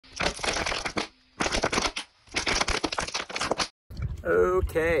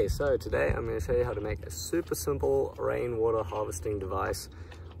Okay, so today I'm going to show you how to make a super simple rainwater harvesting device,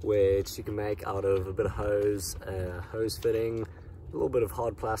 which you can make out of a bit of hose, a hose fitting, a little bit of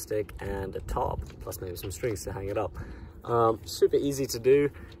hard plastic and a top, plus maybe some strings to hang it up. Super easy to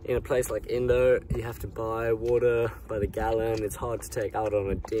do. In a place like Indo, you have to buy water by the gallon. It's hard to take out on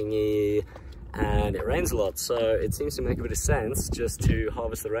a dinghy and it rains a lot, so it seems to make a bit of sense just to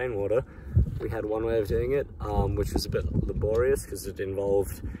harvest the rainwater. We had one way of doing it, which was a bit laborious because it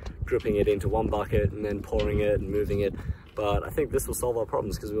involved dripping it into one bucket and then pouring it and moving it. But I think this will solve our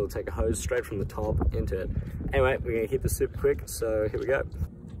problems because we'll take a hose straight from the top into it. Anyway, we're going to keep this super quick, so here we go.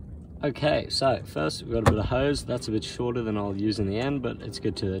 Okay, so first we've got a bit of hose. That's a bit shorter than I'll use in the end, but it's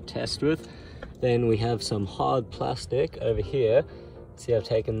good to test with. Then we have some hard plastic over here. See, I've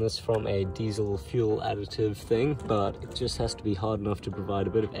taken this from a diesel fuel additive thing, but it just has to be hard enough to provide a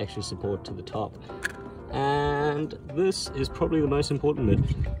bit of extra support to the top. And this is probably the most important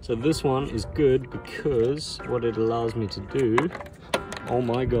bit. So this one is good because what it allows me to do, oh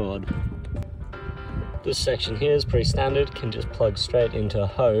my god. This section here is pretty standard, can just plug straight into a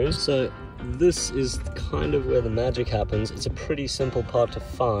hose. So this is kind of where the magic happens. It's a pretty simple part to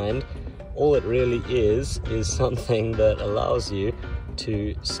find. All it really is something that allows you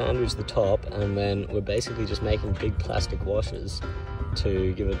to sandwich the top, and then we're basically just making big plastic washers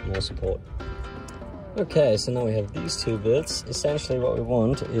to give it more support. Okay, so now we have these two bits. Essentially what we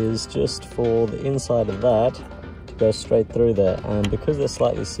want is just for the inside of that to go straight through there, and because they're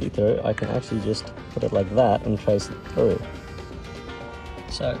slightly see-through, I can actually just put it like that and trace it through.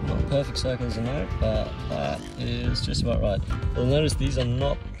 So, not perfect circles in there, but that is just about right. You'll notice these are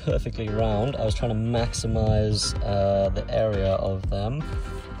not perfectly round. I was trying to maximize the area of them,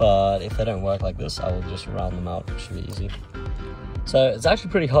 but if they don't work like this, I will just round them out. It should be easy. So it's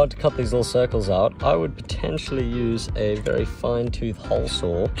actually pretty hard to cut these little circles out. I would potentially use a very fine-tooth hole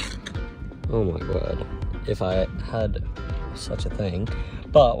saw. Oh my word, if I had such a thing.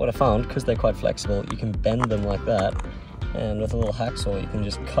 But what I found, because they're quite flexible, you can bend them like that, and with a little hacksaw you can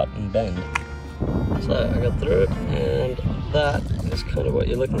just cut and bend. So I got through it, and that is kind of what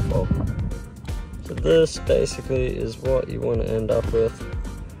you're looking for. So this basically is what you want to end up with.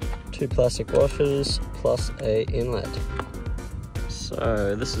 2 plastic washers plus a inlet.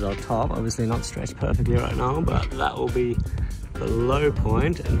 So this is our top, obviously not stretched perfectly right now, but that will be the low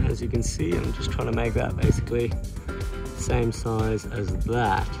point, and as you can see I'm just trying to make that basically the same size as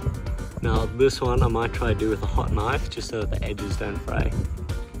that. Now this one I might try to do with a hot knife just so that the edges don't fray.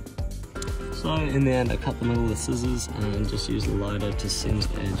 So in the end I cut the middle with scissors and just use the lighter to singe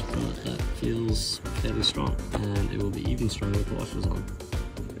the edge, but that feels fairly strong and it will be even stronger with the washers on.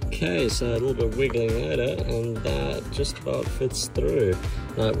 Okay, so a little bit of wiggling later and that just about fits through.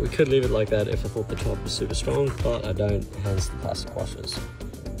 Now we could leave it like that if I thought the top was super strong, but I don't, hence the plastic washers.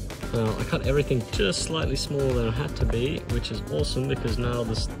 Now I cut everything just slightly smaller than it had to be, which is awesome because now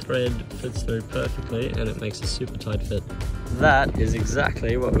this thread fits through perfectly and it makes a super tight fit. That is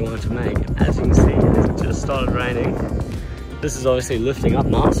exactly what we wanted to make. As you can see, it just started raining. This is obviously lifting up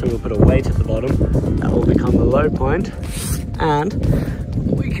now, so we'll put a weight at the bottom. That will become the low point, and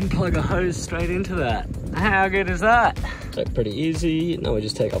we can plug a hose straight into that. How good is that? So pretty easy. Now we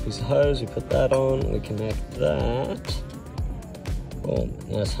just take our piece of hose, we put that on, we connect that. Boom,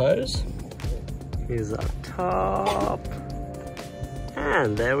 nice hose. Here's our top.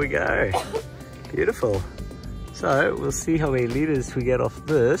 And there we go. Beautiful. So we'll see how many liters we get off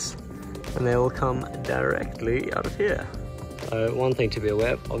this, and they will come directly out of here. One thing to be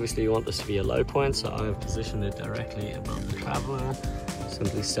aware of, obviously you want this to be a low point, so I have positioned it directly above the traveler.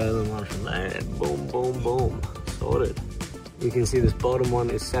 Simply stolen one from there, and boom, boom, boom, sorted. You can see this bottom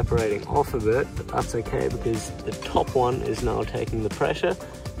one is separating off a bit, but that's okay because the top one is now taking the pressure,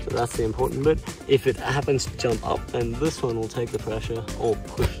 so that's the important bit. If it happens to jump up, then this one will take the pressure, or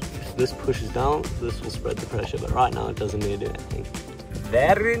push. If this pushes down, this will spread the pressure, but right now it doesn't need to do anything.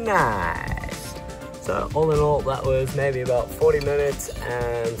 Very nice. So all in all, that was maybe about 40 minutes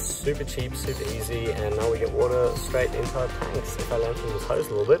and super cheap, super easy, and now we get water straight into our tanks. If I learned from this hose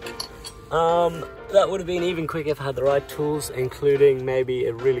a little bit. That would have been even quicker if I had the right tools, including maybe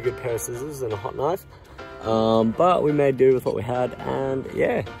a really good pair of scissors and a hot knife. But we made do with what we had, and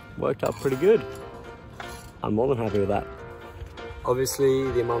yeah, worked out pretty good. I'm more than happy with that. Obviously,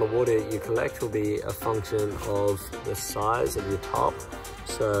 the amount of water you collect will be a function of the size of your top,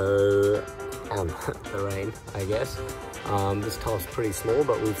 so the rain, I guess. This top's pretty small,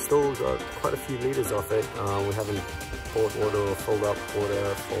 but we've still got quite a few liters off it. We haven't bought water or filled up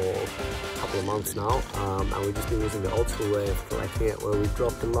water for a couple of months now, and we've just been using the old school way of collecting it, where we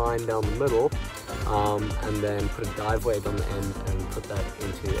drop the line down the middle and then put a dive weight on the end and put that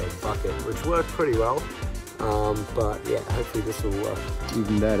into a bucket, which worked pretty well. But yeah, hopefully this will work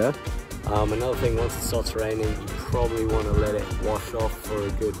even better. Another thing, once it starts raining, you probably want to let it wash off for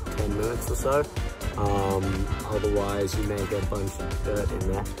a good 10 minutes or so. Otherwise you may get a bunch of dirt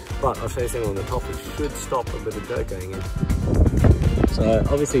in there. But I'll show you something on the top which should stop a bit of dirt going in. So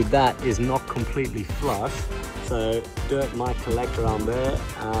obviously that is not completely flush, so dirt might collect around there,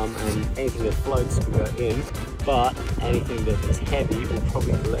 and anything that floats can go in, but anything that is heavy will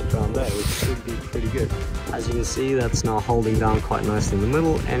probably collect around there, which should be pretty good. As you can see, that's now holding down quite nicely in the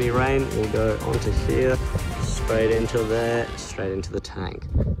middle. Any rain will go onto here, straight into there, straight into the tank.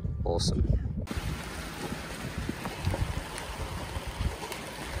 Awesome.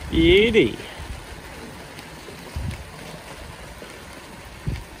 Beauty.